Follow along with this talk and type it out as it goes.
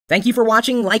Thank you for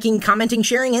watching, liking, commenting,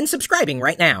 sharing, and subscribing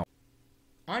right now.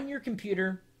 On your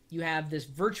computer, you have this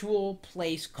virtual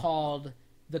place called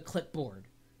the Clipboard,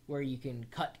 where you can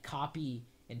cut, copy,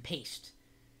 and paste.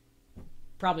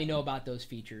 Probably know about those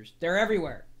features. They're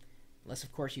everywhere. Unless,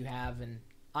 of course, you have an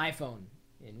iPhone,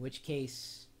 in which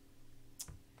case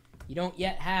you don't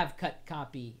yet have cut,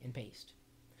 copy, and paste.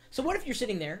 So what if you're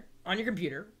sitting there on your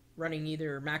computer, running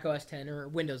either Mac OS X or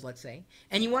Windows, let's say,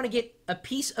 and you want to get a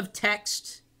piece of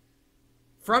text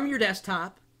from your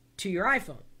desktop to your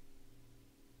iPhone?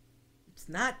 It's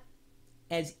not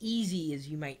as easy as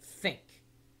you might think.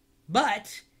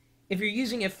 But if you're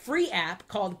using a free app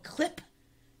called Clip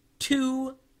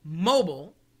to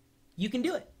Mobile, you can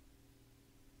do it.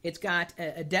 It's got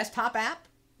a desktop app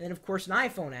and, of course, an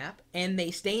iPhone app, and they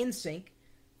stay in sync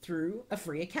through a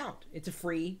free account. It's a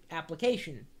free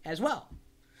application as well.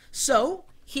 So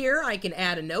here I can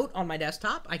add a note on my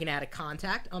desktop, I can add a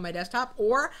contact on my desktop,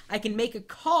 or I can make a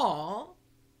call.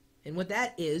 And what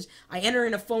that is, I enter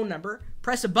in a phone number,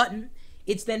 press a button,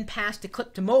 it's then passed to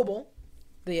Clip to Mobile,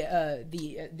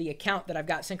 the account that I've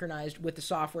got synchronized with the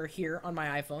software here on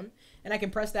my iPhone, and I can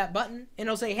press that button and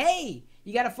it'll say, hey,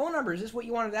 you got a phone number, is this what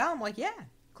you wanted out? I'm like, yeah,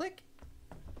 click.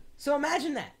 So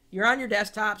imagine that. You're on your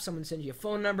desktop, someone sends you a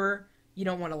phone number, you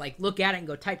don't want to like look at it and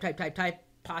go type,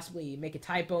 possibly make a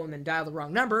typo and then dial the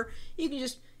wrong number. You can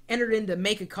just enter it in to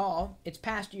make a call, it's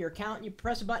passed to your account, and you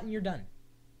press a button, you're done.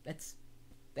 That's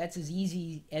as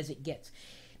easy as it gets.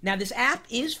 Now, this app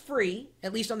is free,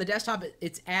 at least on the desktop.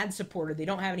 It's ad supported. They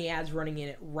don't have any ads running in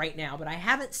it right now, but I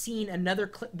haven't seen another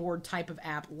clipboard type of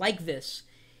app like this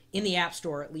in the App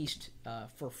Store, at least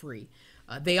for free.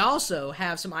 They also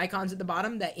have some icons at the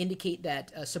bottom that indicate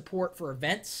that support for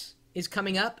events is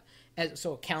coming up,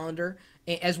 so a calendar,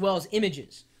 as well as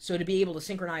images. So to be able to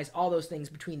synchronize all those things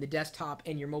between the desktop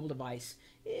and your mobile device,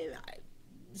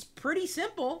 it's pretty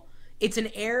simple. It's an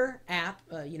Air app,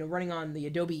 running on the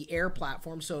Adobe Air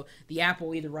platform, so the app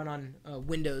will either run on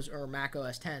Windows or Mac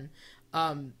OS X.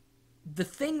 The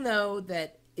thing, though,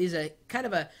 that is a kind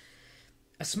of a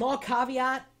small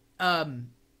caveat,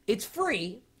 it's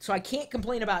free, so I can't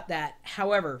complain about that.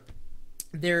 However,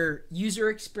 their user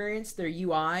experience, their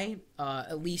UI,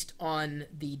 at least on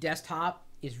the desktop,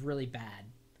 is really bad.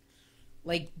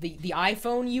 Like the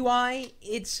iPhone UI,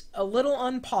 it's a little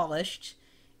unpolished.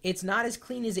 It's not as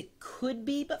clean as it could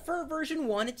be, but for version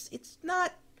 1, it's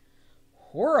not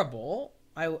horrible,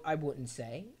 I wouldn't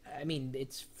say. I mean,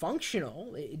 it's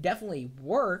functional. It definitely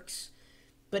works,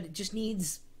 but it just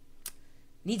needs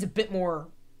a bit more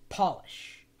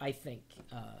polish, I think,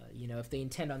 if they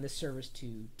intend on this service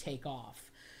to take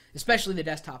off, especially the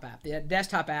desktop app. The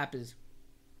desktop app is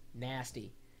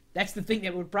nasty. That's the thing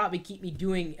that would probably keep me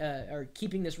doing or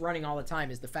keeping this running all the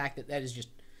time, is the fact that is just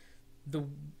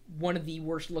one of the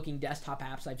worst looking desktop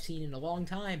apps I've seen in a long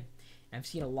time. I've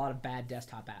seen a lot of bad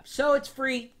desktop apps. So it's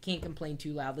free. Can't complain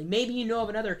too loudly. Maybe you know of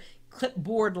another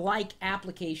clipboard-like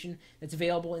application that's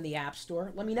available in the App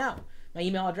Store. Let me know. My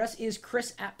email address is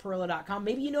chris@pirillo.com.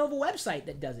 Maybe you know of a website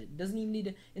that does it. It doesn't even need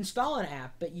to install an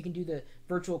app, but you can do the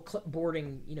virtual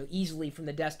clipboarding, easily from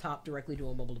the desktop directly to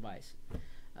a mobile device.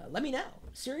 Let me know.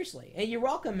 Seriously. And you're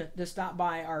welcome to stop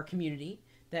by our community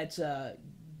that's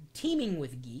teeming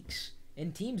with geeks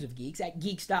and teams of geeks at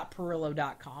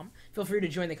geeks.pirillo.com. Feel free to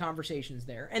join the conversations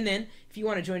there. And then if you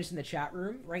want to join us in the chat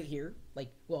room right here,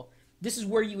 this is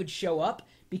where you would show up,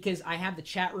 because I have the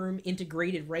chat room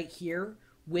integrated right here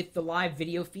with the live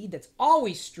video feed that's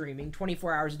always streaming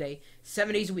 24 hours a day,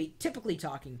 7 days a week, typically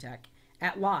talking tech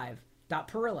at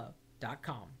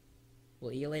live.pirillo.com.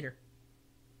 We'll see you later.